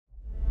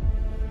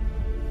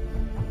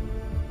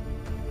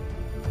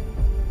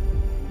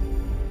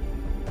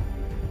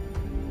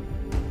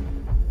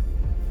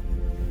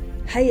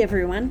Hey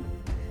everyone,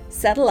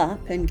 saddle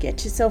up and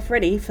get yourself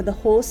ready for the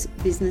Horse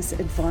Business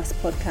Advice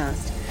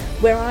Podcast,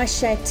 where I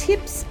share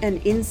tips and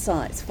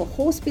insights for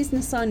horse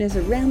business owners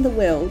around the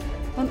world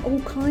on all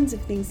kinds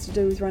of things to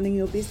do with running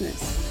your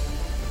business.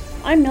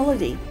 I'm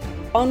Melody,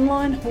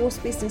 online horse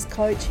business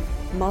coach,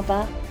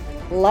 mother,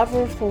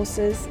 lover of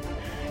horses,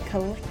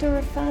 collector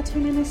of far too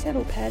many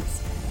saddle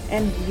pads,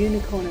 and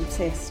unicorn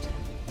obsessed.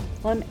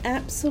 I'm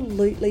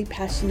absolutely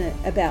passionate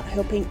about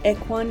helping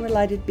equine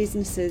related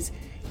businesses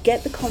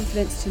get the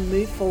confidence to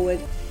move forward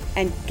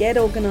and get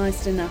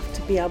organised enough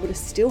to be able to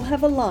still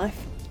have a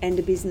life and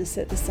a business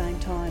at the same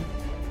time.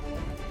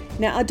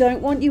 Now, I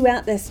don't want you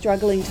out there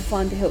struggling to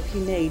find the help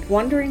you need,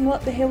 wondering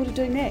what the hell to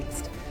do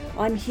next.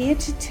 I'm here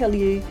to tell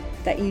you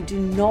that you do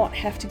not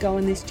have to go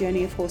on this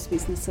journey of horse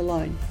business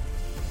alone.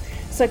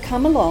 So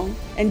come along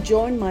and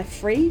join my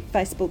free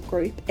Facebook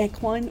group,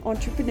 Equine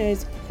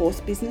Entrepreneurs Horse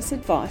Business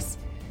Advice,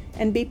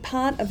 and be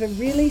part of a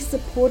really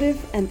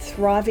supportive and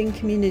thriving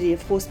community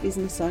of horse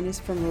business owners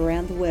from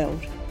around the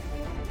world.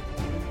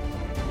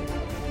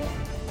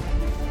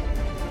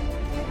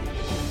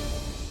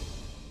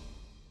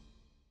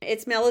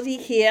 It's Melody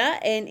here,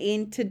 and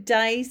in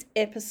today's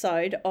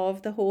episode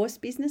of the Horse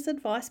Business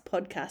Advice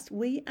Podcast,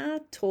 we are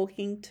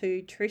talking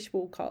to Trish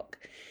Woolcock.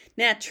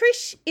 Now,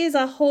 Trish is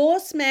a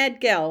horse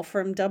mad gal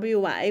from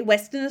WA,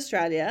 Western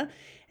Australia,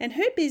 and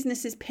her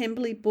business is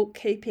Pemberley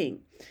Bookkeeping.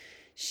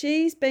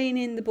 She's been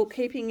in the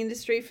bookkeeping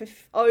industry for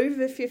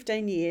over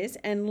 15 years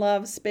and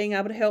loves being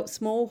able to help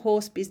small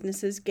horse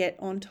businesses get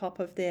on top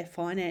of their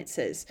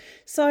finances.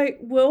 So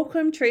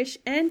welcome, Trish,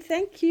 and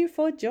thank you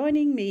for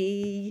joining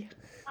me.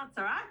 That's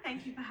all right.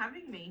 Thank you for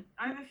having me.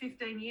 Over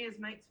 15 years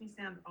makes me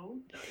sound old,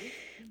 though.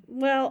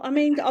 Well, I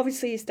mean,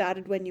 obviously you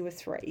started when you were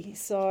 3,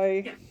 so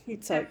Yeah,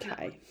 it's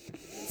definitely. okay.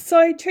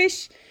 So,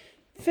 Trish,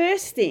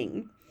 first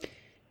thing,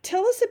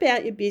 tell us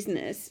about your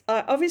business.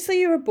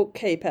 Obviously, you're a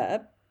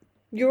bookkeeper.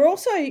 You're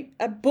also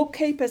a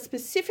bookkeeper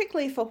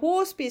specifically for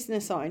horse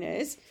business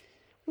owners.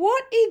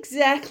 What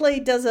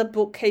exactly does a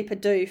bookkeeper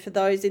do for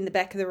those in the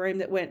back of the room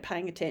that weren't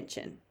paying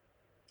attention?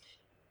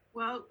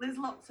 Well, there's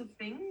lots of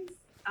things.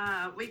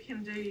 We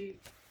can do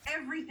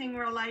everything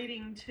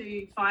relating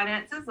to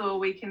finances, or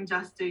we can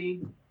just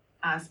do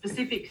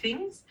specific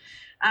things.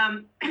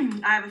 I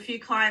have a few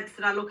clients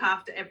that I look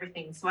after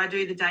everything. So I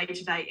do the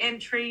day-to-day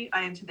entry,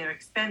 I enter their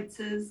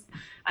expenses,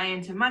 I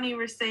enter money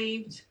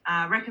received,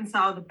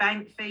 reconcile the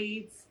bank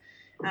feeds.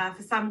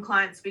 For some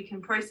clients, we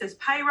can process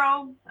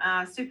payroll,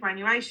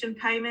 superannuation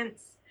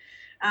payments.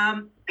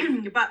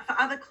 But for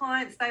other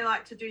clients, they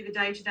like to do the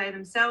day-to-day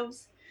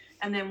themselves.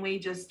 And then we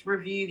just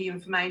review the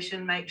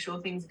information, make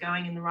sure things are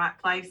going in the right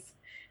place.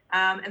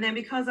 And then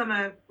because I'm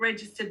a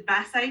registered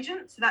BAS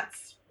agent, so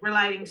that's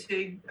relating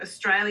to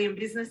Australian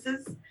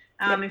businesses,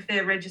 if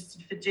they're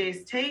registered for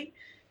GST,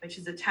 which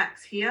is a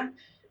tax here,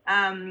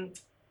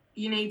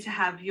 you need to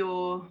have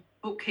your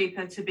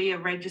bookkeeper to be a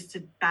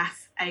registered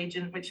BAS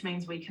agent, which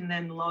means we can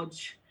then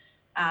lodge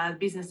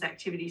business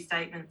activity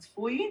statements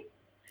for you.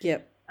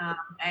 Yep.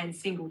 And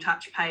single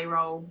touch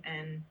payroll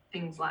and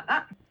things like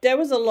that. There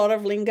was a lot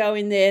of lingo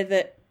in there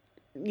that,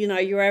 you know,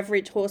 your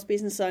average horse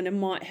business owner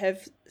might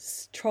have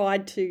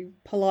tried to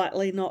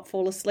politely not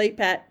fall asleep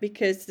at,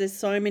 because there's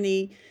so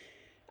many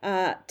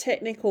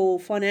technical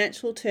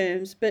financial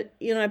terms. But,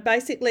 you know,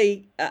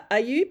 basically, are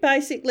you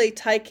basically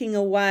taking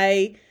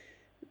away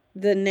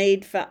the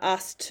need for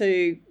us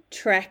to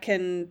track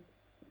and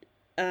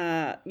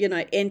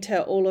enter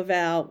all of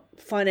our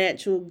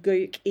financial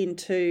gook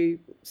into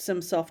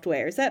some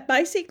software? Is that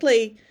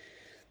basically,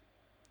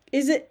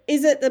 is it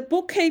the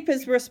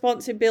bookkeeper's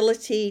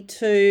responsibility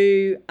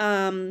to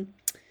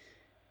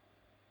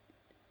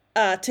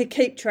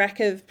keep track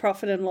of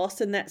profit and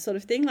loss and that sort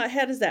of thing? Like,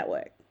 how does that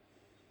work?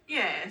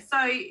 Yeah,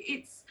 so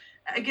it's,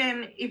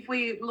 again, if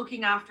we're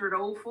looking after it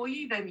all for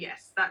you, then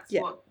yes, that's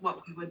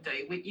what we would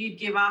do. You'd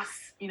give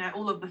us,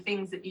 all of the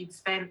things that you'd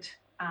spent,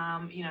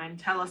 and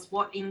tell us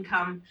what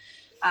income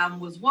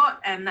was what,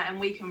 and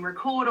we can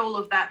record all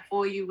of that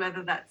for you,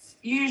 whether that's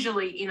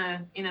usually in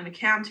an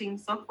accounting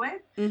software,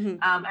 and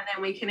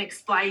then we can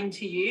explain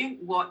to you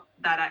what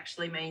that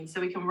actually means. So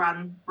we can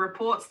run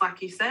reports,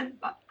 like you said,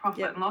 like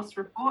profit and loss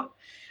report,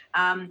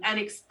 and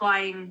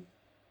explain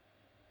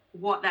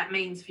what that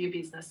means for your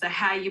business. So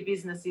how your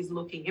business is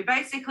looking. You're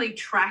basically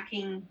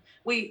tracking.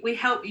 We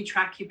help you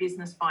track your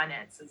business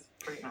finances,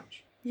 pretty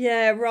much.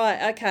 Yeah,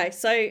 right. Okay.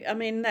 So, I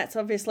mean, that's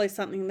obviously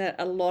something that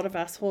a lot of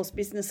us horse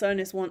business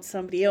owners want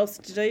somebody else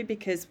to do,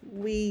 because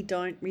we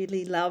don't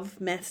really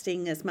love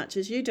masting as much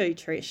as you do,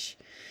 Trish.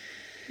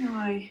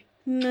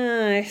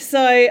 No.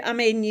 So, I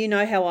mean, you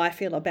know how I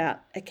feel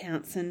about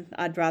accounts, and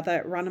I'd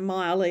rather run a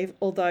mile,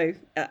 although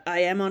I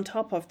am on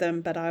top of them,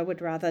 but I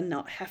would rather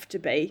not have to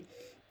be.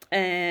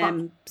 Lots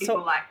of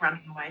people like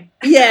running away.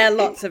 Yeah,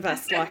 lots of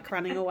us like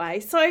running away.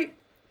 So,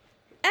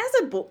 as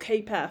a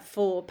bookkeeper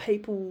for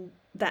people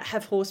that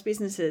have horse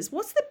businesses,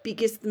 what's the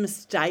biggest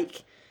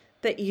mistake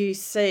that you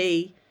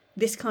see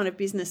this kind of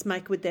business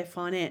make with their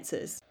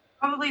finances?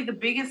 Probably the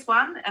biggest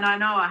one, and I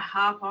know I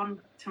harp on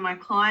to my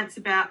clients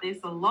about this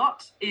a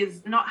lot,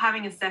 is not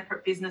having a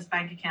separate business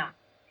bank account.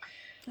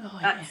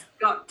 That's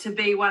got to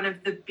be one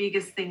of the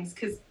biggest things,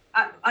 because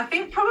I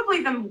think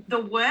probably the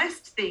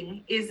worst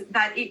thing is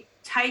that it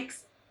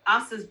takes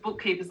us as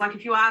bookkeepers, like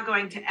if you are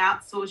going to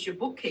outsource your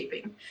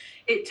bookkeeping,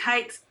 it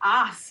takes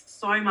us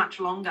so much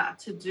longer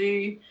to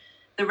do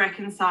the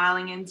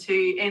reconciling and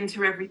to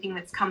enter everything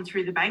that's come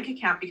through the bank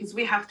account, because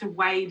we have to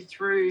wade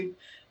through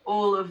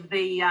all of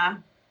the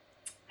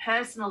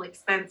personal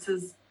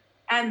expenses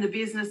and the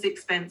business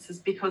expenses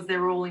because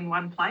they're all in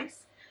one place.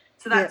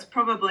 So that's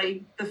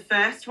probably the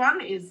first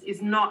one,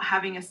 is not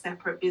having a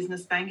separate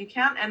business bank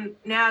account. And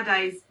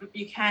nowadays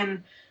you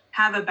can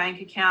have a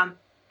bank account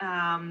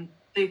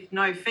with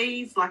no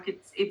fees, like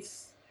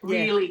it's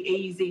really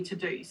easy to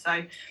do.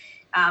 So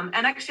and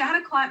actually I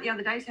had a client the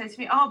other day say to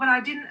me, but I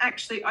didn't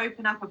actually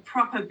open up a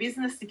proper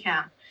business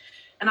account.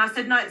 And I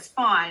said, no, it's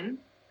fine.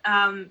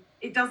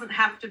 It doesn't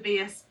have to be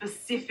a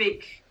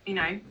specific,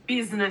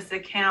 business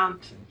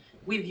account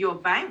with your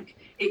bank.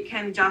 It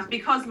can just,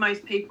 because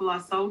most people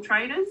are sole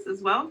traders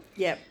as well.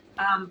 Yep.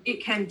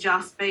 It can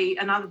just be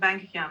another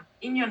bank account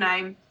in your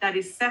name that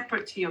is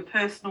separate to your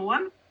personal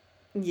one.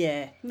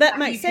 Yeah, that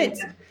makes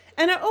sense.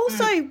 And it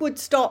also would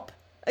stop,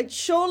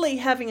 surely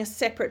having a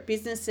separate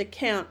business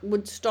account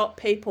would stop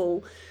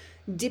people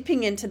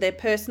dipping into their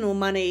personal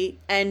money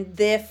and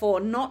therefore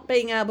not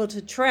being able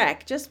to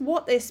track just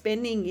what their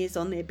spending is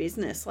on their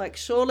business. Like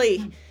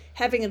surely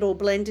having it all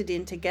blended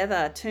in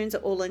together turns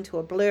it all into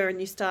a blur,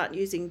 and you start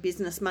using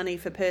business money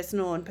for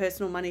personal and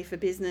personal money for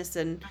business,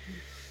 and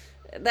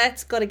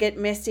that's got to get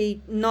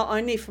messy, not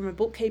only from a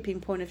bookkeeping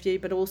point of view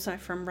but also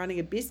from running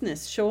a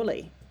business,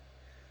 surely.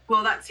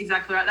 Well, that's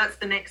exactly right. That's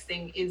the next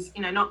thing is,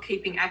 not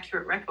keeping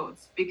accurate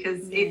records,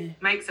 because it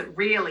makes it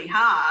really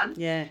hard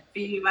for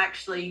you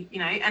actually,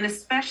 and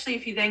especially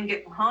if you then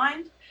get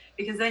behind,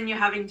 because then you're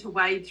having to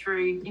wade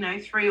through,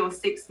 3 or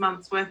 6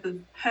 months worth of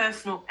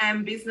personal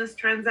and business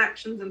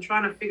transactions and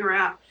trying to figure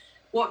out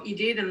what you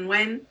did and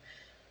when.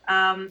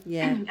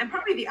 And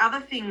probably the other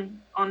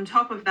thing on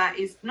top of that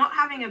is not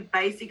having a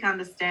basic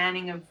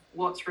understanding of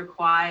what's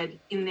required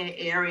in their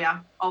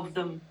area of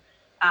them,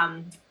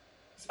 I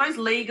suppose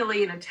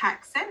legally in a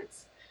tax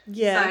sense.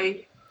 Yeah. So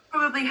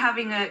probably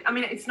having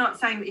it's not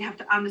saying that you have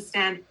to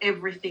understand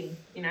everything,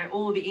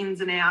 all the ins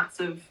and outs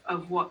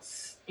of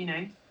what's,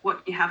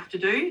 what you have to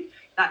do.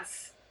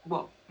 That's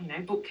what,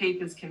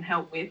 bookkeepers can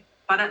help with.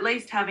 But at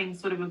least having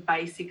sort of a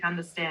basic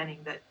understanding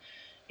that,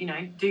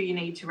 do you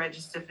need to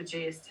register for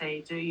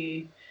GST? Do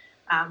you,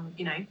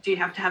 do you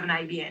have to have an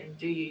ABN?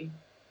 Do you,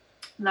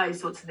 those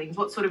sorts of things.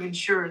 What sort of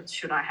insurance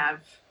should I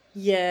have?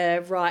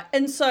 Yeah, right.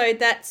 And so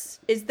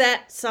is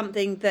that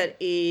something that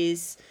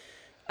is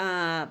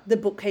the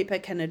bookkeeper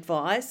can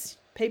advise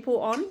people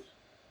on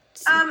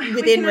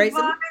within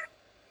reason?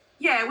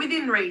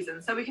 Within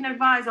reason. So we can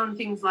advise on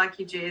things like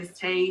your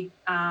GST,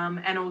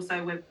 and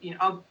also with,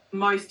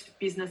 most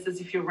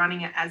businesses, if you're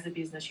running it as a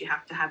business, you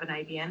have to have an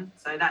ABN.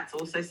 So that's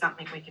also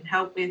something we can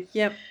help with.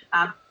 Yep.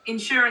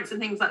 Insurance and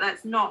things like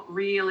that's not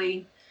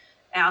really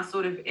our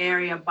sort of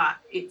area, but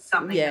it's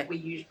something that we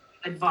usually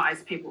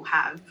advise people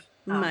have.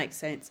 Makes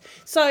sense.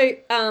 So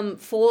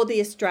for the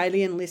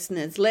Australian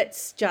listeners,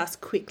 let's just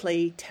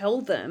quickly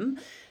tell them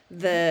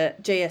the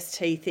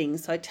GST thing.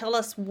 So tell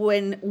us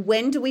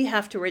when do we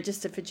have to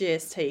register for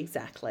GST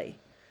exactly?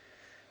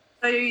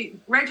 So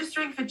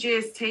registering for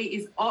GST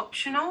is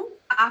optional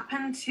up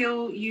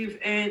until you've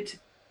earned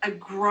a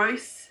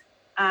gross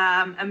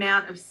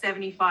amount of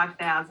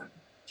 $75,000.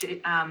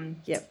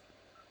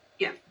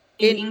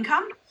 In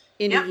income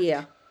in a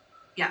year.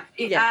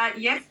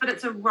 Yes, but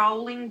it's a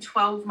rolling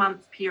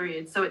 12-month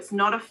period. So it's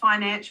not a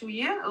financial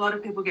year. A lot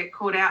of people get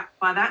caught out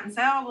by that and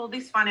say,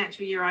 this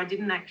financial year I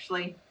didn't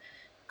actually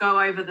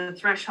go over the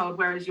threshold,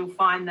 whereas you'll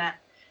find that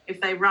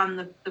if they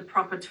run the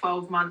proper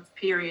 12-month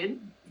period,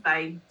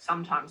 they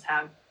sometimes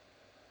have.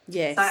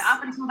 Yes. So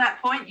up until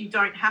that point, you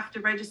don't have to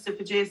register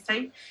for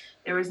GST.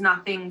 There is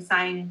nothing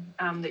saying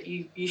that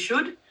you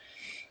should.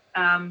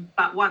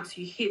 But once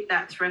you hit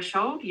that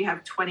threshold, you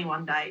have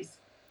 21 days.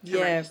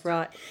 Register.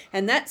 Right.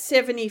 And that's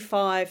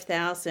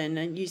 75,000,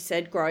 and you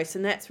said gross,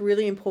 and that's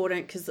really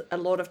important because a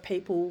lot of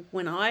people,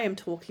 when I am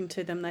talking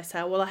to them, they say,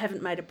 I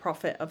haven't made a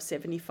profit of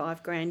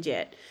 75 grand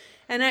yet.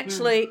 And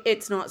actually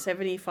it's not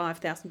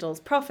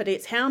 $75,000 profit,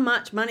 it's how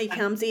much money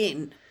comes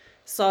in.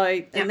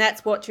 So, and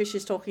that's what Trish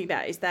is talking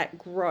about, is that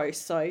gross.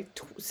 So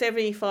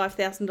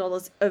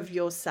 $75,000 of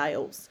your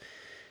sales.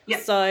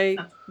 Yep. So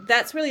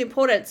that's really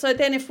important. So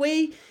then if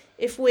we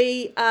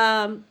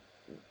are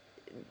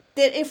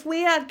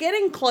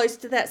getting close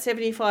to that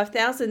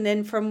 75,000,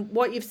 then from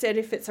what you've said,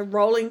 if it's a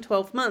rolling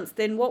 12 months,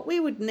 then what we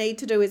would need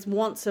to do is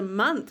once a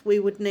month we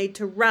would need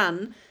to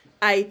run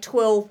a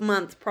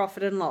 12-month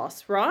profit and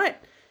loss, right?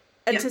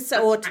 And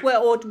or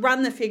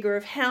run the figure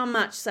of how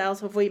much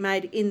sales have we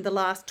made in the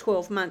last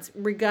 12 months,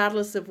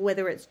 regardless of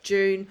whether it's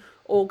June,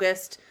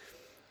 August,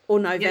 or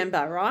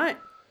November, right?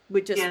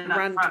 would just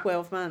run right.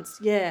 12 months.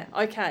 Yeah,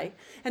 okay.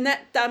 And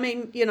that, I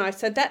mean, you know,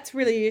 so that's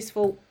really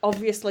useful,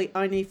 obviously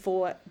only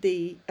for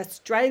the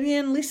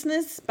Australian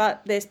listeners,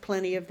 but there's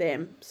plenty of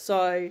them.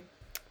 So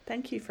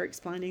thank you for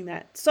explaining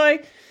that. So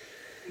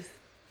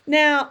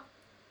now,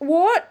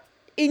 what,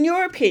 in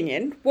your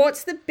opinion,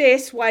 what's the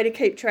best way to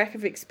keep track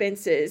of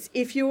expenses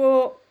if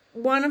you're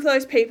one of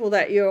those people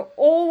that you're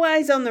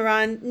always on the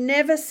run,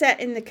 never sat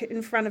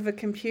in front of a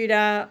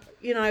computer?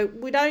 You know,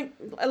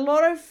 a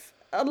lot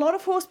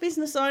of horse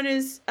business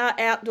owners are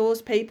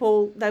outdoors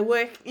people. They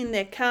work in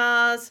their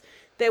cars,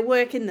 they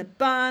work in the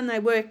barn, they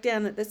work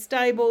down at the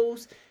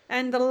stables,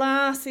 and the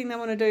last thing they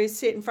want to do is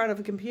sit in front of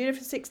a computer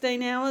for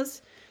 16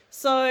 hours.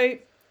 So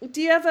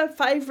do you have a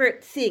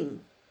favourite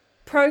thing?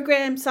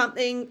 Program,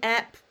 something,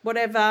 app,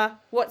 whatever.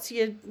 What's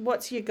your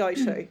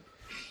go-to?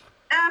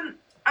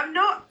 I'm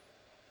not.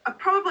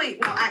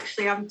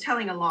 Actually, I'm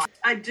telling a lie.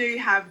 I do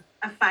have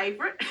a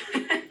favourite.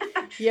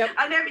 Yep.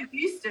 I never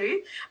used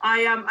to.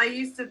 I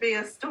used to be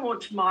a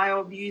staunch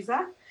MyOb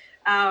user,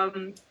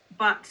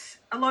 but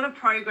a lot of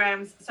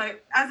programs. So,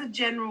 as a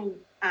general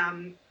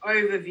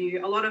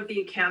overview, a lot of the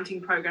accounting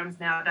programs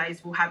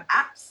nowadays will have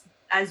apps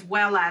as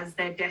well as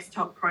their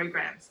desktop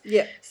programs.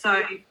 Yeah.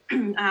 So,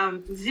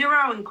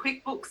 Xero and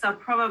QuickBooks are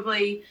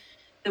probably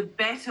the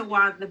better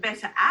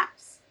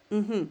apps.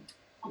 Mm-hmm.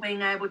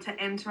 Being able to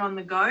enter on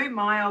the go.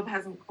 MyOb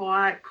hasn't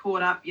quite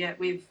caught up yet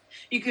with,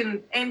 you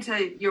can enter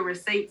your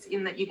receipts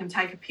in that you can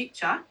take a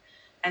picture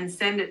and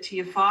send it to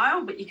your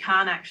file, but you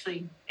can't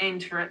actually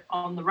enter it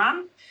on the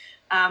run.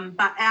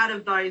 But out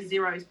of those,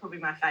 Xero is probably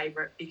my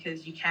favourite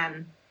because you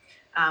can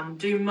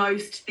do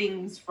most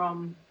things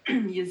from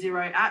your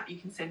Xero app. You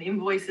can send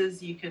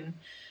invoices, you can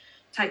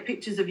take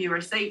pictures of your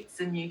receipts,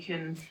 and you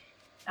can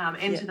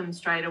enter them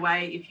straight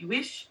away if you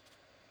wish.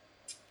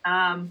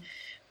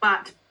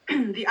 But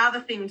the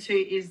other thing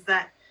too is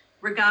that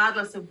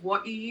regardless of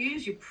what you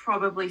use, you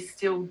probably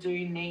still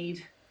do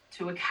need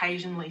to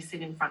occasionally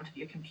sit in front of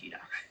your computer.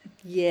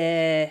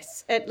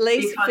 Yes, at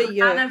least because for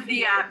you. None of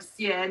the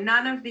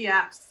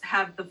apps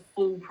have the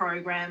full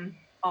program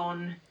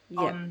on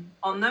them.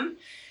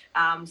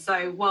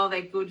 So while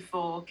they're good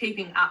for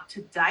keeping up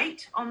to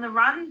date on the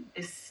run,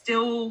 I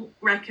still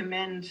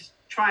recommend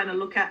trying to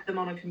look at them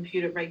on a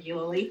computer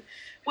regularly,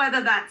 whether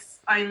that's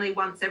only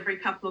once every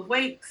couple of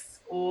weeks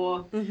or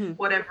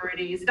whatever it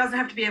is. It doesn't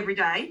have to be every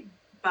day,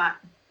 but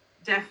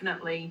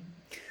definitely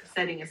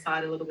setting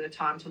aside a little bit of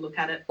time to look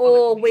at it.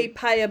 Or we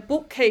pay a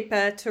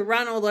bookkeeper to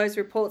run all those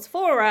reports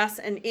for us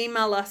and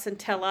email us and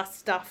tell us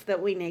stuff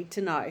that we need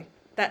to know.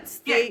 That's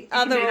the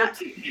other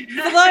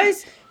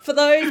for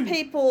those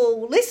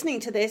people listening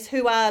to this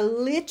who are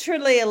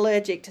literally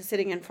allergic to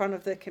sitting in front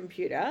of the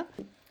computer,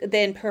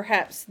 then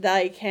perhaps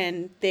they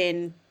can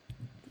then,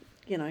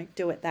 you know,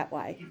 do it that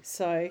way.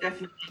 So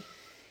definitely.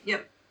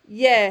 Yep.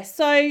 Yeah,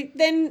 so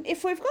then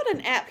if we've got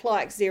an app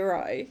like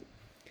Xero,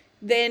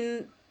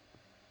 then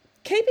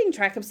keeping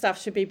track of stuff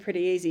should be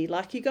pretty easy.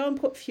 Like you go and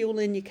put fuel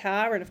in your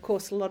car, and of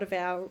course a lot of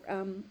our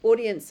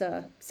audience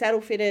are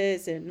saddle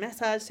fitters and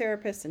massage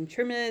therapists and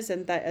trimmers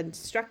and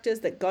instructors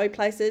that go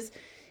places.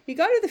 You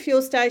go to the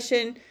fuel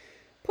station,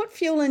 put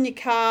fuel in your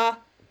car,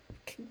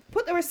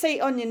 put the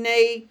receipt on your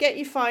knee, get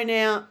your phone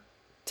out,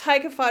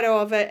 take a photo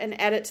of it and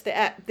add it to the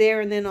app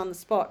there and then on the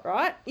spot,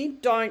 right? You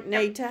don't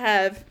need to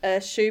have a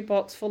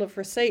shoebox full of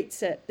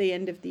receipts at the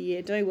end of the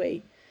year, do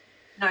we?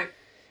 No,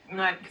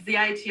 because the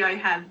ATO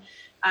had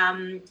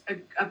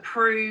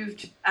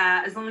approved,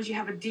 as long as you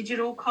have a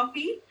digital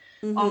copy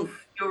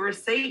of your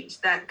receipt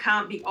that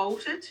can't be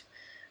altered,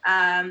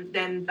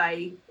 then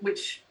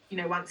which, you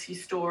know, once you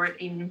store it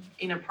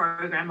in a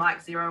program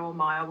like Xero or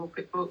MyOb or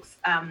QuickBooks,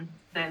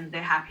 then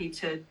they're happy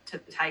to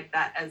take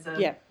that as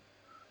a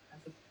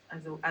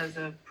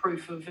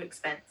proof of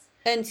expense.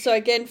 And so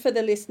again, for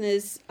the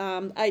listeners,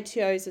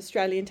 ATO's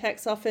Australian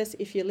Tax Office,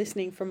 if you're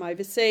listening from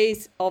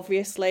overseas,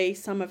 obviously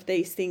some of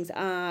these things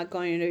are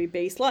going to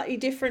be slightly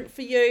different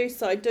for you.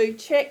 So do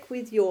check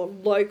with your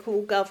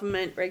local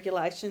government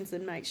regulations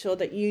and make sure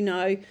that you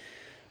know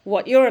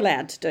what you're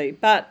allowed to do.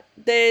 But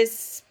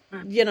there's,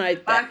 you know...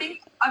 I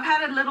think I've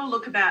had a little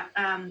look about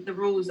the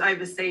rules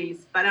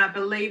overseas, but I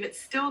believe it's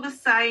still the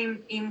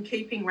same in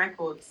keeping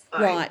records,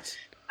 though. Right.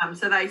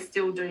 So they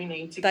still do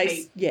need to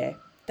keep records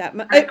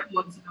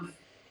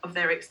of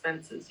their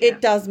expenses. Yeah.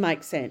 It does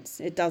make sense.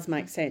 It does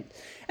make sense.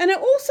 And it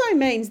also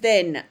means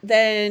then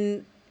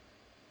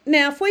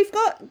now if we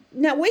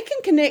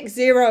can connect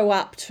Xero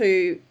up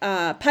to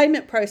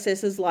payment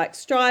processors like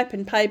Stripe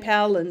and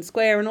PayPal and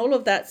Square and all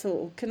of that,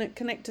 or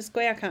connect to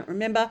Square, I can't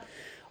remember,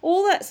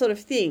 all that sort of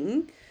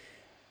thing.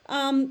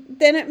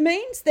 Then it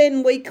means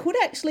then we could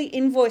actually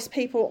invoice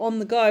people on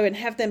the go and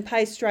have them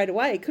pay straight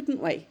away, couldn't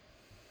we?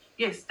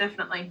 Yes,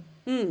 definitely.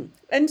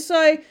 And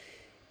so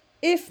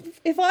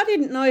if I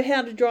didn't know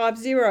how to drive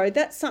Xero,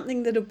 that's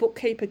something that a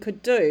bookkeeper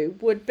could do,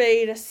 would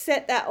be to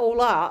set that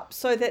all up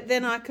so that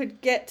then I could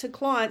get to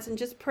clients and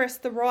just press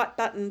the right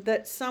button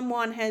that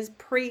someone has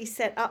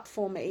pre-set up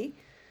for me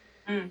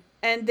and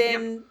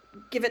then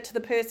give it to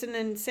the person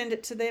and send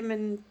it to them,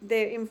 and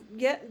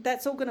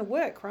that's all going to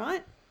work,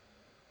 right?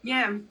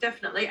 Yeah,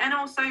 definitely. And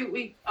also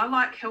I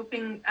like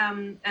helping,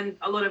 and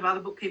a lot of other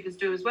bookkeepers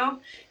do as well,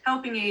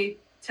 helping you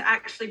to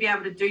actually be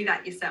able to do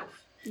that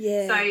yourself.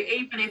 Yeah. So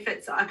even if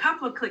it's a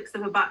couple of clicks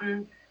of a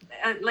button,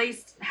 at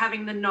least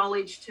having the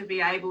knowledge to be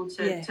able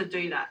to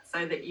do that,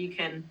 so that you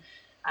can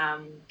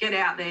get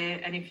out there,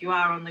 and if you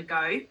are on the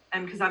go,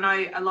 and because I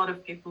know a lot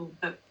of people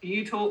that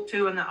you talk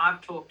to and that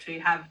I've talked to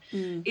have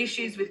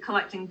issues with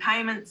collecting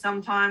payments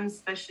sometimes,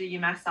 especially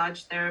your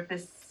massage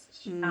therapists,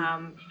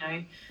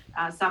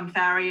 some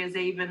farriers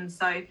even.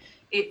 So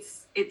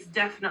it's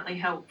definitely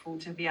helpful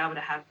to be able to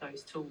have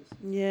those tools.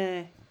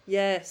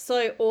 Yeah,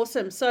 so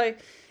awesome. So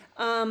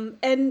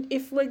and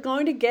if we're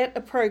going to get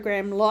a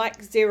program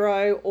like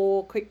Xero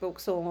or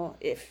QuickBooks, or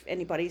if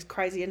anybody's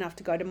crazy enough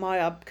to go to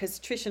MyOb, because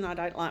Trish and I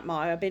don't like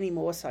MyOb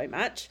anymore so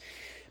much,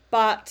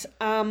 but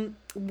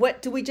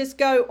what do we just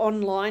go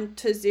online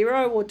to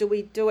Xero, or do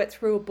we do it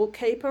through a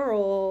bookkeeper,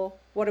 or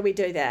what do we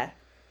do there?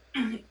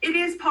 It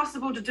is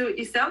possible to do it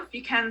yourself.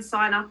 You can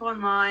sign up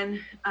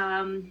online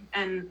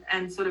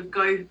and sort of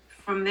go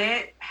from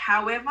there.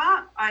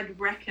 However, I'd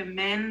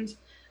recommend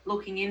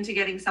looking into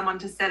getting someone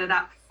to set it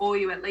up for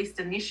you, at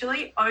least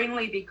initially,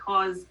 only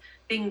because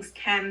things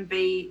can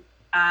be,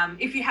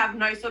 if you have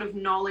no sort of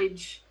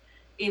knowledge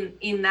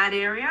in that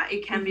area,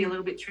 it can be a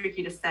little bit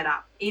tricky to set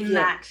up.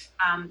 That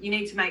you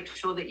need to make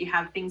sure that you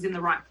have things in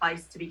the right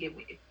place to begin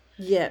with.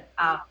 Yeah.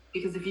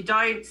 Because if you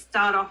don't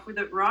start off with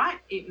it right,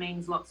 it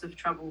means lots of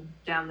trouble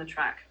down the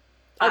track.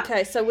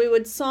 Okay, so we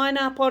would sign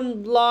up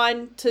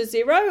online to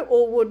Xero,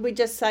 or would we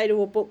just say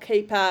to a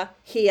bookkeeper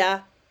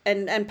here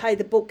and pay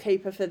the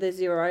bookkeeper for the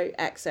Xero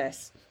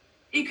access?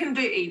 You can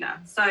do either.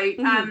 So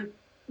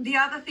the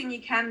other thing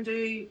you can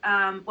do,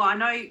 I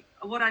know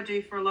what I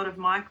do for a lot of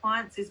my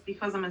clients is,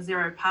 because I'm a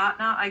Xero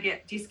partner, I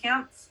get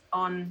discounts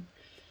on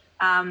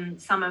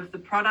some of the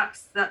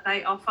products that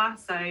they offer.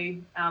 So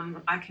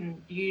I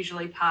can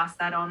usually pass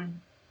that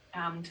on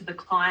to the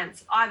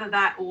clients, either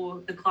that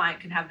or the client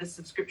can have the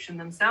subscription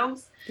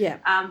themselves. Yeah.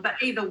 But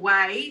either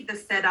way, the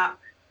setup,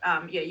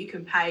 you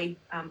can pay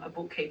a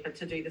bookkeeper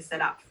to do the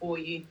setup for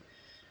you,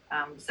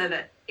 so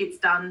that it's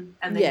done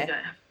and then you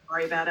don't have to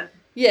worry about it.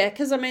 Yeah,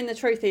 because I mean, the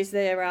truth is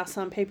there are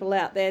some people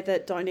out there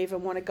that don't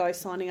even want to go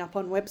signing up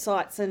on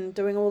websites and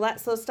doing all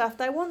that sort of stuff.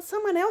 They want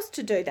someone else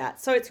to do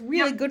that. So it's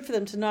really good for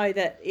them to know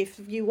that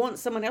if you want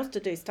someone else to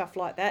do stuff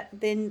like that,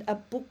 then a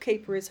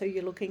bookkeeper is who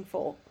you're looking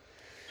for.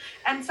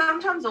 And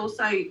sometimes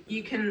also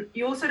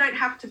you also don't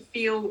have to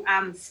feel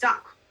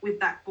stuck with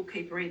that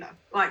bookkeeper either.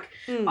 Like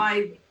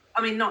I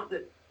mean, not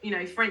that,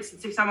 for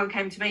instance, if someone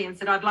came to me and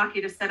said, I'd like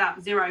you to set up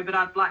Xero, but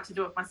I'd like to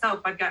do it myself,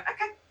 I'd go,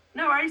 okay,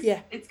 no worries.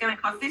 Yeah. It's going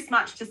to cost this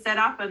much to set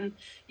up, and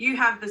you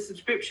have the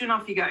subscription,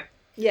 off you go.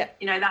 Yeah.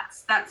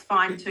 That's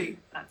fine too.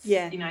 That's,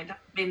 it doesn't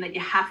mean that you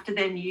have to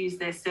then use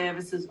their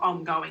services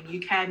ongoing. You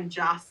can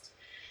just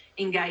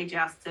engage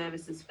our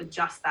services for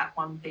just that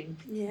one thing.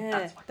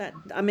 Yeah.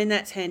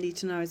 That's handy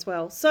to know as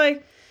well. So,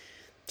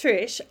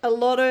 Trish, a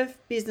lot of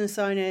business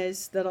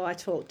owners that I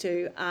talk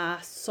to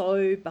are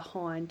so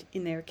behind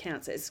in their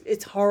accounts.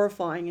 It's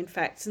horrifying, in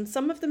fact, and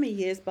some of them are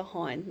years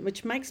behind,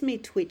 which makes me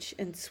twitch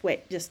and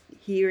sweat just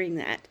hearing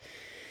that.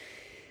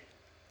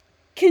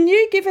 Can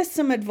you give us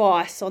some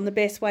advice on the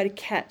best way to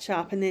catch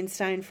up and then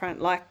stay in front?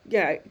 Like,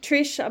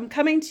 Trish, I'm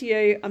coming to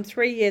you. I'm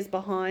 3 years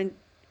behind.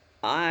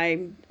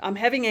 I'm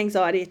having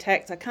anxiety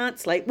attacks. I can't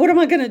sleep. What am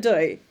I going to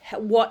do?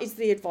 What is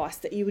the advice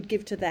that you would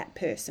give to that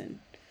person?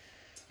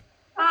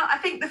 I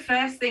think the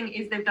first thing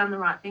is they've done the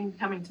right thing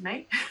coming to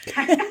me.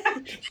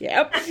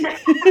 Yep.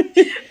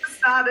 For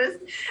starters.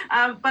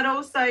 But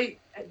also,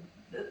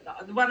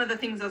 one of the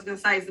things I was going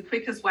to say is the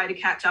quickest way to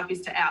catch up is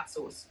to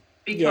outsource.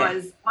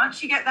 Because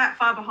once you get that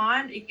far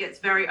behind, it gets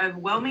very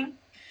overwhelming.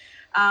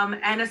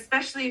 And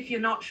especially if you're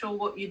not sure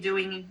what you're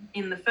doing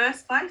in the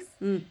first place,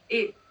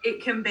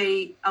 it can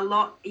be a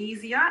lot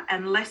easier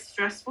and less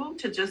stressful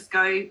to just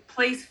go,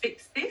 please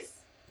fix this,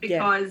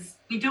 because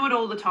we do it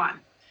all the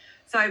time.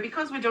 So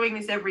because we're doing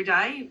this every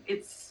day,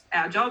 it's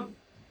our job.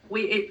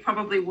 It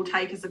probably will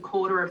take us a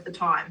quarter of the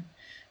time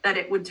that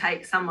it would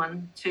take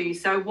someone to.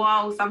 So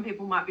while some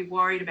people might be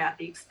worried about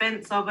the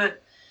expense of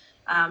it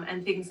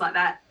and things like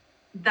that,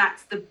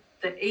 that's the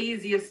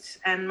easiest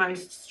and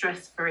most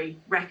stress-free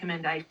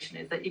recommendation,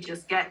 is that you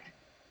just get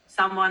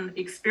someone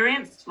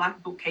experienced, like a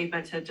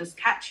bookkeeper, to just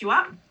catch you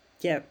up.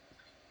 Yep.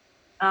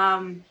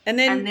 And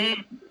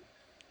then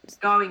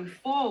going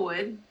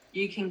forward,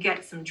 you can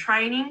get some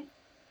training,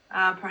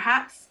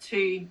 perhaps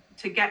to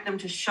get them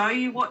to show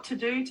you what to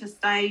do to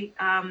stay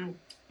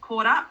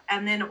caught up,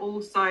 and then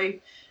also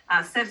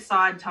set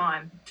aside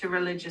time to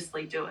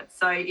religiously do it.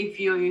 So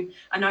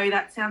I know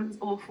that sounds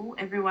awful.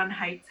 Everyone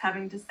hates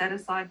having to set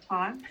aside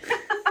time.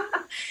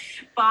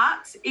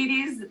 But it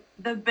is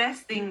the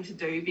best thing to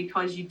do,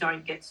 because you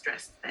don't get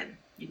stressed then.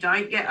 You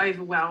don't get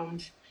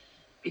overwhelmed.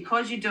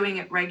 Because you're doing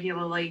it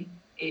regularly,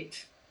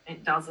 it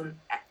doesn't.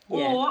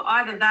 Or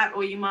either that,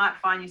 or you might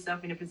find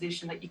yourself in a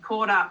position that you're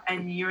caught up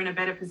and you're in a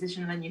better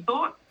position than you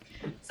thought.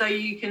 So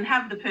you can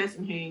have the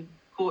person who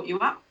caught you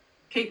up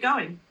keep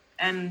going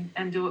and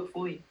do it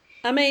for you.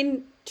 I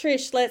mean,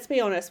 Trish, let's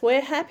be honest,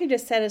 we're happy to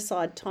set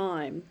aside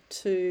time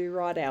to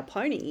ride our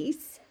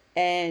ponies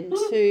and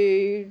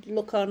to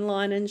look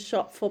online and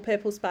shop for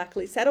purple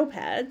sparkly saddle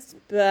pads,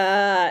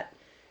 but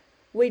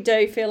we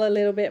do feel a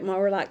little bit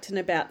more reluctant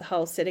about the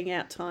whole setting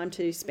out time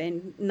to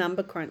spend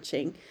number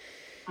crunching.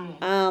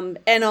 And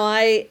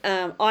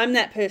I'm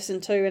that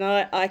person too, and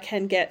I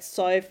can get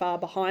so far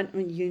behind. I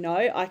mean,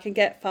 I can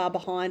get far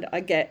behind.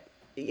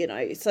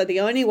 So the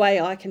only way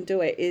I can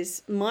do it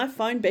is my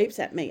phone beeps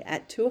at me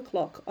at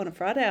 2:00 on a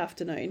Friday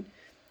afternoon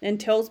and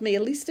tells me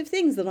a list of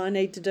things that I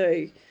need to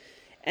do.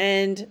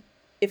 And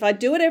if I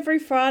do it every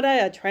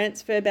Friday, I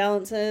transfer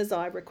balances,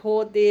 I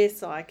record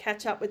this, I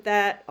catch up with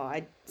that,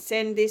 I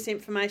send this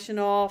information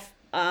off,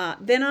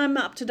 then I'm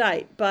up to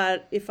date.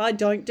 But if I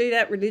don't do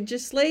that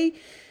religiously,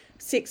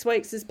 6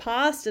 weeks has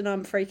passed and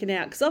I'm freaking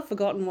out because I've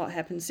forgotten what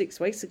happened 6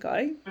 weeks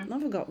ago. I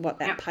forgot what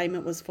that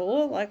payment was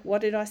for. Like,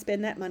 what did I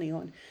spend that money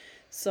on?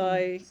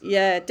 So,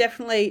 yeah,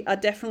 I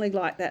definitely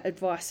like that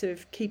advice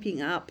of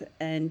keeping up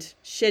and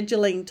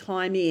scheduling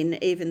time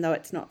in, even though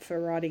it's not for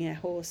riding our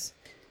horse.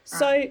 Right.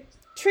 So,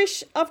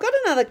 Trish, I've got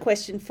another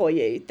question for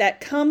you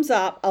that comes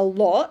up a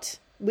lot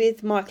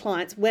with my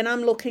clients when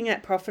I'm looking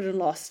at profit and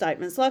loss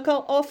statements. Like,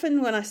 I'll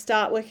often, when I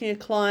start working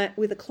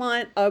with a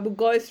client, I will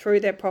go through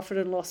their profit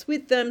and loss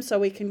with them so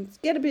we can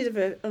get a bit of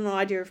an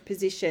idea of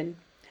position.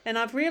 And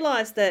I've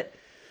realised that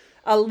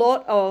a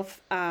lot of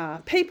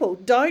people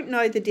don't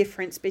know the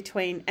difference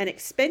between an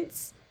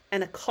expense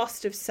and a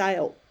cost of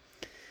sale.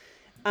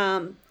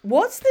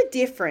 What's the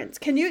difference?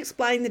 Can you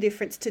explain the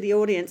difference to the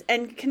audience?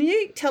 And can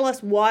you tell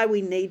us why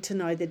we need to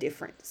know the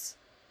difference?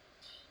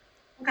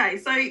 Okay,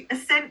 so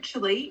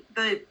essentially,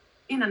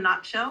 in a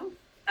nutshell,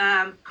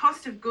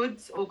 cost of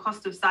goods or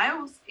cost of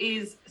sales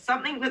is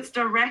something that's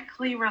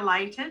directly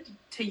related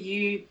to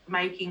you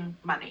making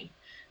money.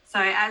 So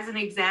as an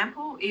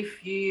example,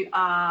 if you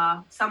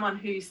are someone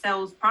who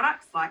sells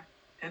products like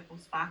purple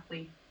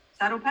sparkly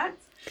saddle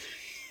pads,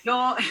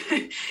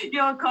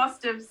 your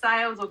cost of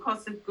sales or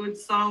cost of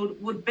goods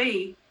sold would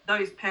be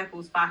those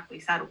purple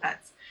sparkly saddle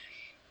pads.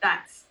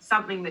 That's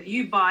something that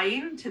you buy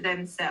in to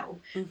then sell.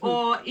 Mm-hmm.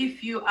 Or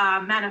if you are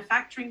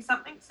manufacturing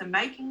something, so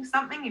making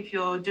something, if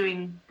you're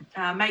doing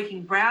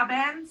making brow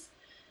bands,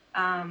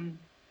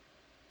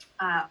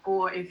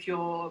 or if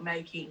you're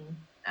making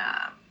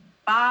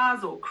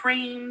bars or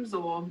creams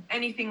or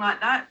anything like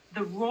that,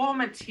 the raw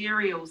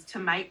materials to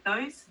make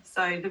those,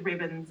 so the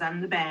ribbons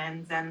and the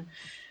bands and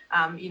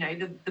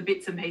the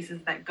bits and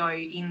pieces that go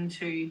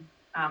into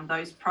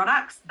those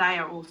products, they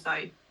are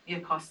also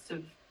your cost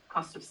of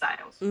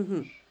sales,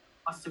 mm-hmm.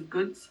 cost of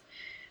goods.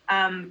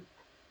 And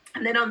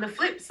then on the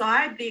flip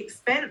side, the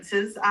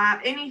expenses are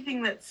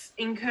anything that's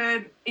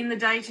incurred in the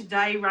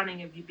day-to-day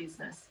running of your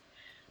business.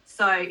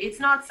 So it's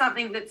not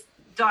something that's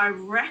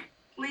directly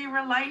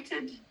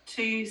related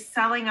to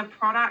selling a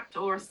product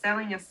or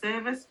selling a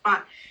service,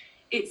 but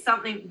it's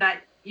something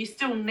that you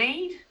still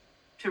need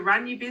to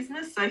run your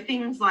business. So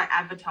things like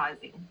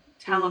advertising,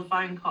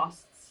 telephone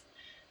costs,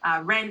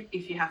 rent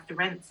if you have to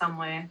rent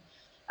somewhere,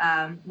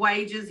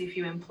 wages if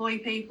you employ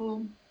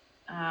people,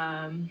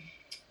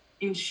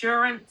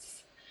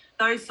 insurance,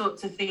 those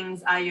sorts of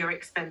things are your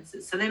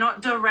expenses. So they're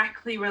not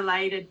directly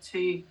related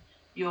to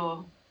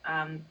your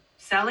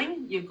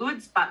selling your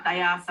goods, but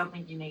they are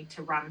something you need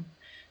to run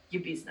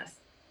your business.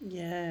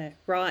 Yeah,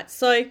 right.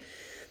 So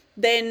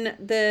then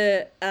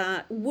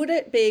would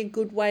it be a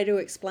good way to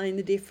explain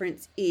the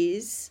difference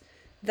is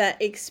that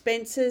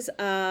expenses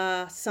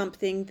are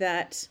something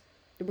that,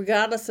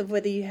 regardless of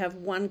whether you have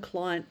one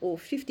client or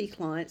 50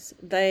 clients,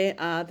 they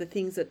are the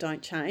things that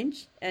don't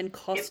change, and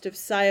cost of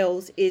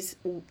sales is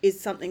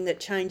something that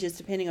changes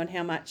depending on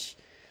how much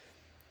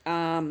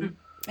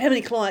how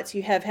many clients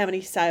you have, how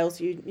many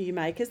sales you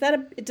make. Does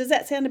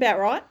that sound about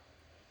right?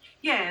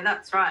 Yeah,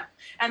 that's right.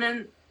 And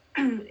then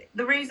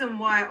the reason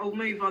why I'll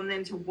move on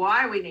then to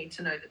why we need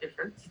to know the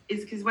difference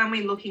is because when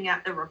we're looking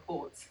at the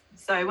reports,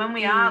 so when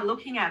we are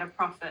looking at a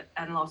profit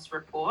and loss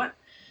report,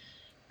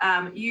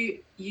 you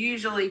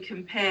usually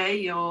compare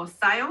your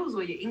sales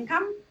or your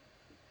income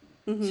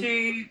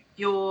to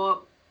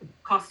your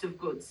cost of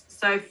goods.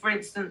 So for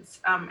instance,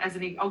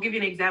 I'll give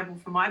you an example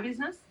for my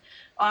business.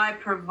 I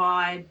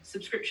provide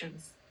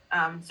subscriptions,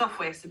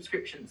 software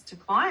subscriptions to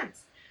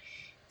clients.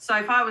 So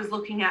if I was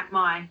looking at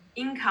my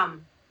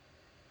income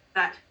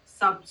that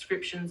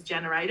subscriptions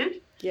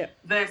generated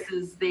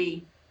versus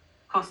the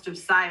cost of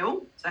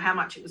sale, so how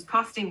much it was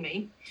costing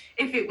me,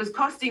 if it was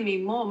costing me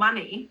more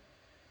money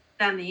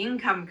than the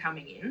income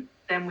coming in,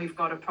 then we've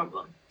got a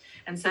problem.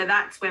 And so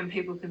that's when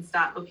people can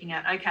start looking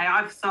at, okay,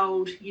 I've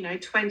sold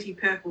 20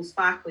 purple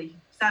sparkly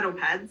saddle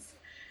pads,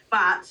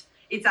 but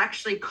it's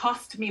actually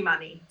cost me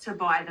money to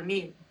buy them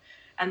in.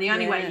 And the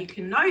only way you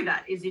can know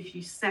that is if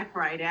you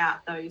separate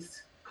out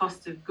those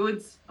cost of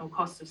goods or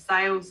cost of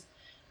sales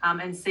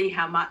and see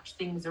how much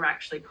things are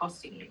actually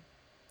costing you.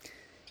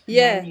 And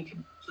then you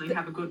can actually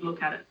have a good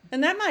look at it.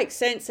 And that makes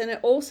sense. And it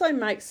also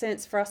makes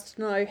sense for us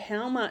to know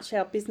how much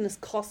our business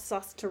costs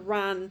us to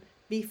run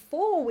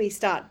before we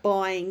start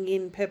buying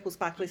in purple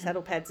sparkly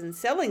saddle pads and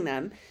selling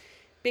them.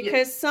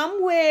 Because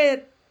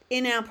somewhere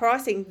in our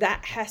pricing,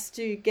 that has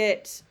to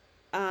get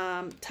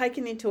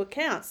taken into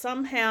account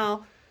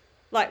somehow.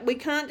 Like, we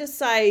can't just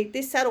say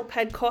this saddle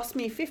pad cost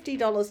me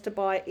 $50 to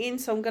buy it in,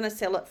 so I'm going to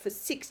sell it for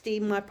 $60,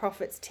 my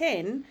profit's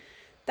 $10.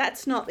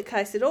 That's not the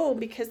case at all,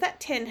 because that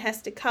 $10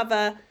 has to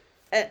cover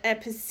a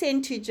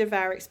percentage of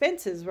our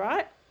expenses,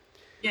 right?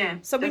 Yeah.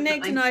 So definitely. we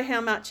need to know how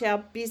much our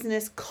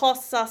business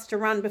costs us to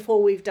run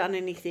before we've done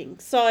anything.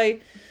 So,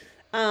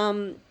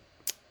 so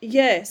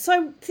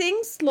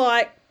things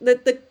like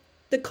the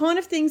kind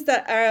of things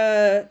that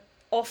are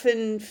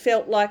often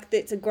felt like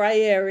it's a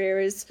grey area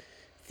is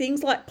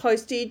things like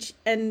postage,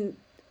 and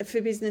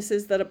for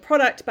businesses that are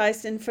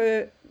product-based, and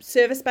for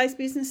service-based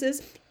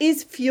businesses,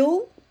 is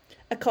fuel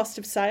a cost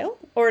of sale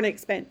or an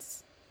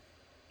expense?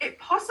 It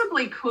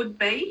possibly could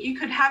be. You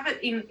could have it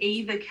in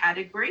either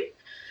category.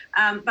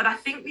 But I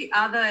think the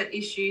other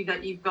issue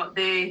that you've got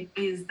there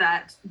is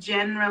that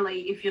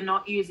generally, if you're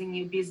not using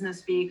your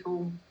business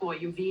vehicle or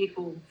your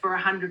vehicle for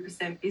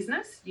 100%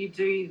 business, you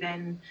do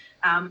then,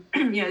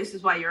 this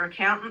is why your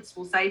accountants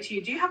will say to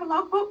you, do you have a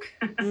logbook?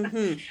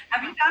 Mm-hmm.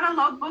 Have you done a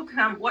logbook?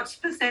 What's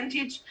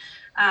percentage?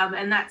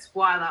 And that's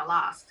why they'll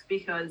ask,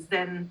 because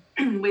then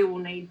we will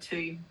need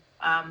to,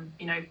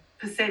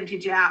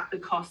 percentage out the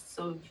costs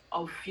of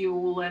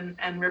fuel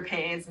and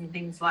repairs and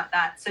things like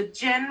that. So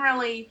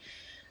generally,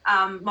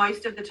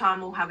 most of the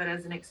time we'll have it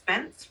as an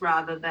expense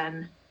rather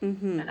than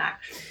an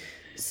actual.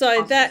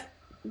 So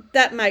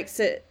that makes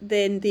it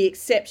then the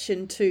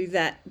exception to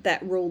that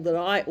rule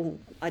that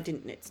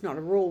it's not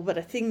a rule, but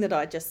a thing that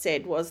I just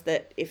said was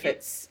that if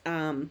it's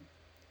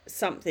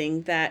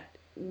something that,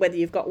 whether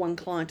you've got one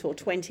client or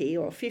 20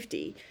 or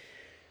 50,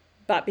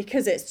 but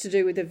because it's to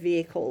do with a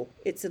vehicle,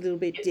 it's a little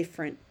bit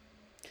different.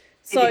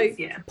 So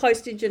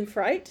postage and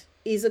freight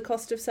is a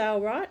cost of sale,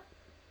 right?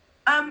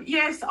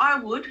 Yes, I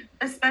would,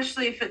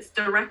 especially if it's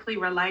directly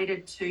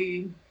related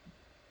to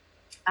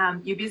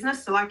your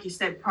business. So like you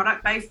said,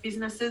 product-based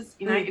businesses,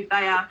 if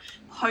they are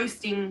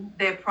posting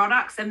their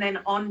products and then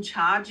on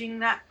charging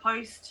that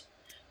post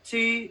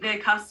to their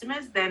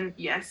customers, then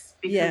yes,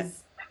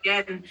 because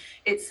again,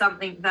 it's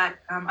something that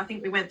I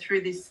think I went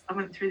through this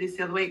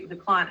the other week with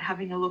a client,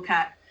 having a look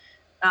at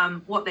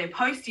what their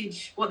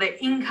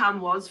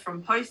income was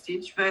from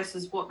postage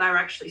versus what they were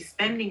actually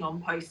spending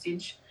on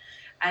postage.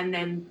 And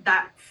then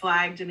that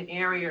flagged an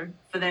area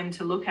for them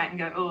to look at and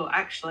go, oh,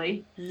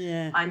 actually,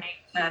 I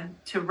need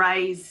to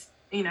raise,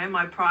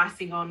 my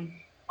pricing on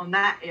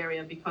that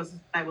area, because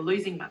they were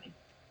losing money.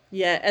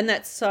 Yeah, and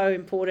that's so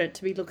important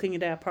to be looking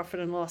at our profit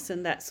and loss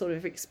and that sort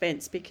of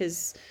expense,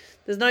 because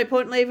there's no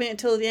point leaving it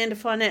until the end of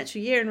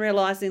financial year and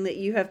realising that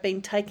you have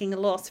been taking a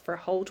loss for a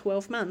whole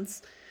 12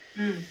 months.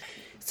 Mm.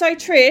 So,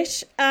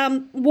 Trish,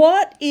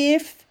 what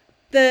if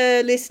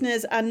the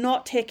listeners are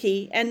not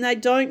techie and they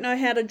don't know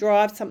how to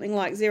drive something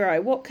like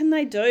Xero? What can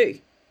they do?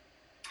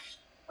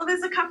 Well,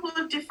 there's a couple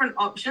of different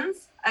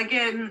options.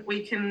 Again,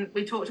 we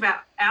talked about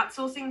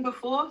outsourcing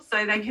before,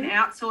 so they can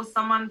outsource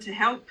someone to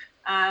help,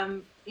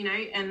 and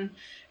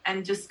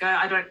just go,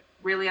 I don't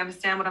really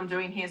understand what I'm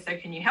doing here, so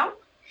can you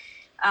help?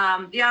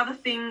 The other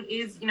thing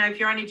is, if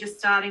you're only just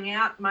starting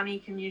out, money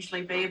can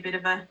usually be a bit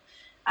of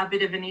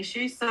an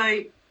issue.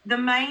 So the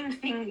main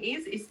thing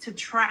is to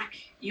track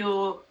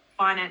your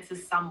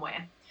finances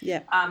somewhere.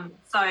 Yeah.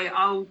 So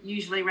I'll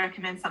usually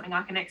recommend something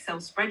like an Excel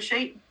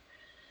spreadsheet.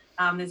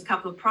 There's a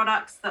couple of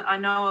products that I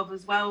know of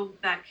as well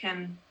that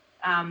can,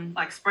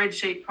 like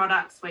spreadsheet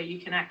products, where you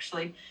can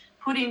actually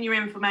put in your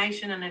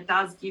information and it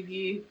does give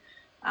you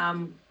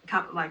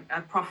like a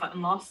profit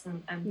and loss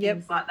and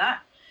things like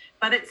that.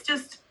 But it's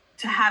just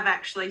to have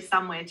actually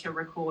somewhere to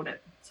record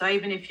it. So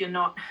even if you're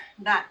not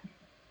that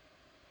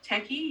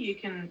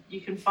techie,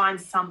 you can find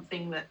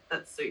something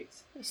that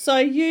suits. So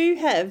you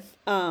have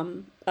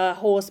a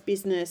horse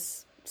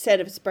business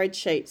set of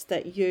spreadsheets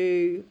that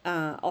you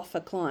offer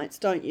clients,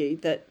 don't you,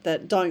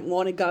 that don't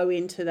want to go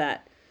into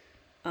that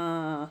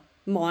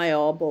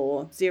MyOb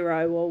or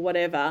Xero or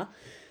whatever.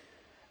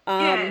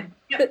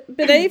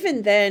 But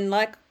even then,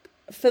 like,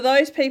 for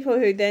those people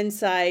who then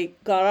say,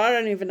 God, I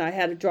don't even know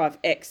how to drive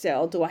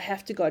Excel, do I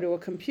have to go to a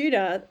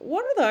computer?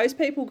 What are those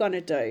people going to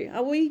do?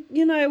 Are we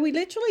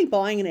literally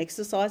buying an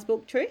exercise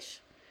book, Trish?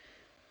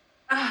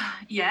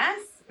 Yes,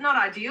 not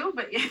ideal,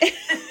 but yes.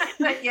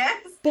 But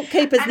yes.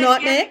 Bookkeeper's and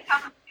nightmare. It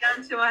comes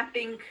down to, I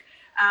think,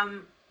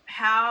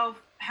 how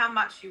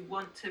much you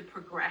want to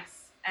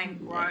progress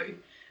and grow.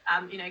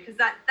 Because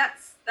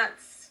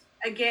that's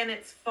again,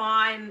 it's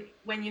fine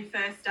when you're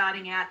first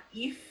starting out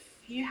if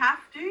you have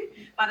to,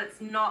 but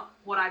it's not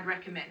what I'd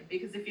recommend,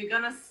 because if you're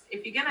gonna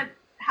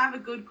have a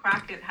good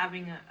crack at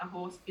having a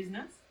horse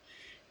business,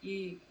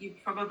 you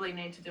probably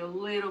need to do a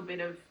little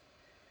bit of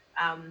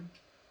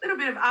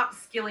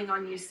upskilling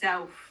on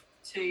yourself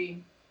to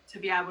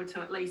be able to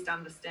at least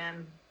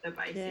understand the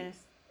basics. Yeah.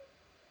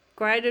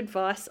 Great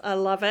advice. I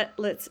love it.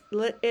 Let's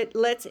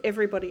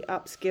everybody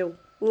upskill.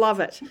 Love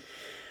it.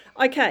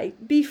 Okay,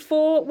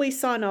 before we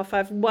sign off, I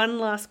have one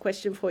last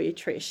question for you,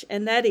 Trish,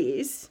 and that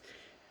is,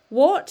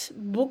 what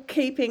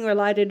bookkeeping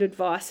related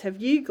advice have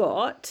you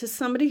got to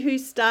somebody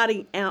who's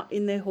starting out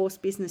in their horse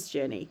business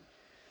journey?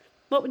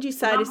 What would you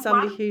say to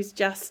somebody who's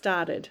just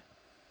started?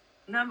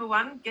 Number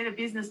one, get a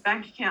business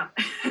bank account.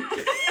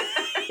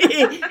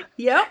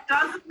 Yep.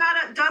 Doesn't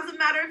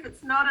matter if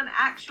it's not an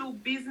actual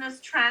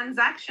business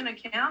transaction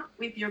account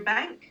with your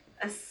bank.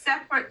 A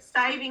separate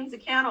savings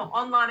account or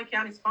online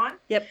account is fine.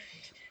 Yep.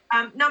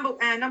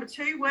 Number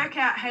two, work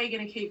out how you're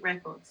going to keep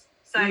records.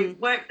 So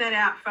work that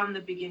out from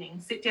the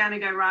beginning. Sit down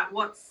and go, right,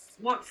 what's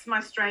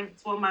my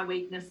strengths? What are my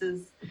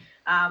weaknesses?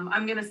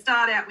 I'm going to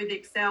start out with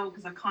Excel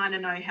because I kind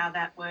of know how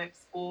that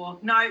works. Or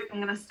no,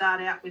 I'm going to start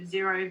out with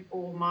Xero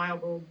or Mile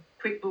or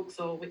QuickBooks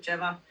or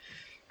whichever,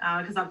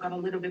 because I've got a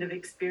little bit of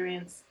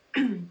experience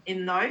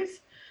in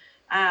those.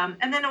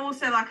 And then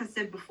also, like I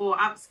said before,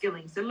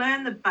 upskilling. So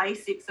learn the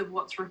basics of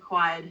what's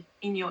required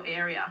in your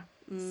area.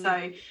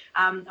 So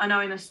I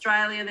know in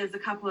Australia there's a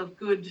couple of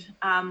good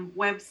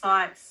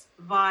websites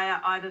via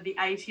either the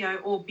ATO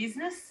or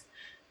business.org.au,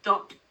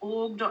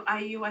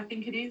 I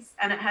think it is.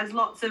 And it has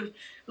lots of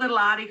little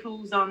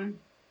articles on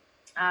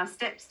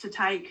steps to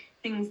take,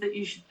 things that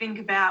you should think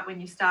about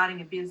when you're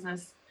starting a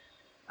business,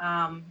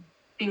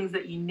 things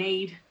that you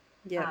need.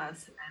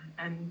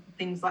 And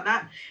things like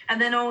that.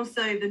 And then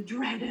also the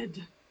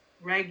dreaded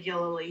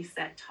regularly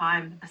set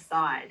time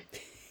aside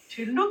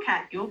to look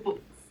at your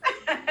books.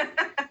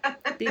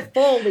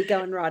 Before we go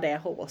and ride our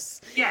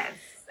horse. Yes.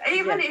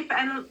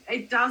 And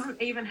it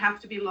doesn't even have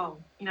to be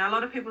long. You know, a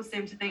lot of people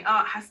seem to think,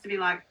 it has to be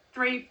like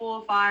 3,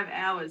 4, 5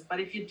 hours. But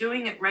if you're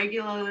doing it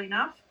regularly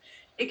enough,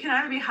 it can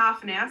only be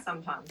half an hour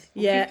sometimes.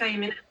 15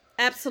 minutes.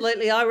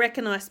 Absolutely. I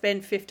reckon I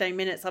spend 15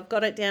 minutes. I've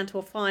got it down to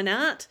a fine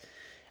art.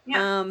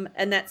 Yeah.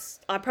 And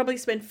I probably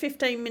spend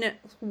 15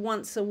 minutes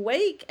once a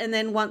week, and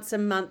then once a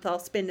month I'll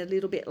spend a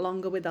little bit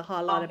longer with a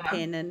highlighter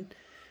pen and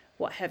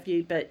what have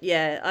you. But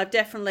yeah, I've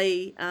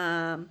definitely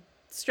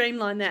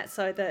streamlined that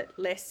so that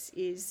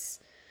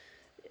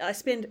I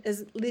spend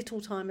as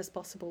little time as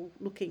possible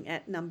looking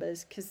at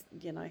numbers, because,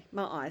 you know,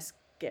 my eyes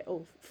get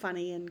all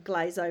funny and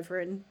glaze over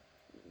and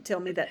tell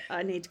me that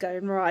I need to go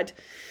and ride.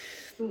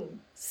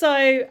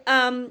 So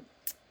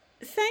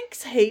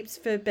thanks heaps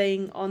for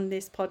being on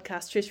this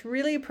podcast, Trish.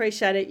 Really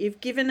appreciate it.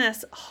 You've given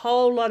us a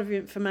whole lot of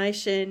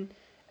information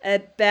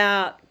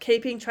about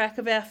keeping track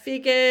of our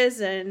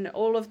figures and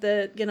all of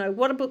the, you know,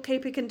 what a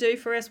bookkeeper can do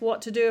for us,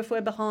 what to do if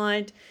we're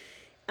behind.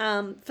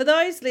 For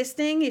those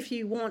listening, if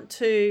you want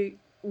to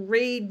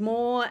read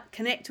more,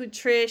 connect with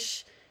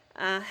Trish,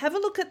 have a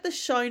look at the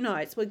show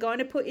notes. We're going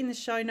to put in the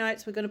show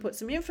notes, we're going to put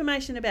some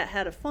information about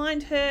how to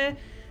find her.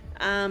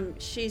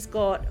 She's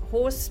got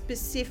horse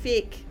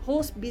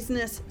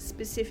business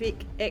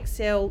specific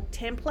Excel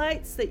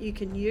templates that you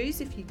can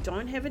use if you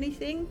don't have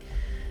anything.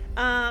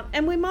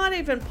 And we might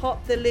even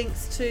pop the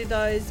links to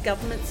those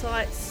government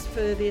sites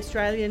for the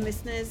Australian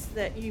listeners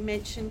that you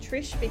mentioned,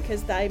 Trish,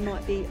 because they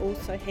might be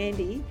also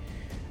handy.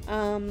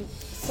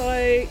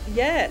 So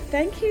yeah,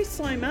 thank you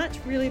so much.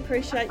 Really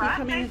appreciate you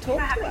coming and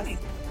talking to us.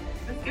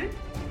 That's good.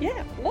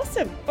 Yeah,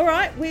 awesome. All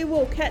right, we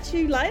will catch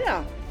you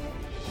later.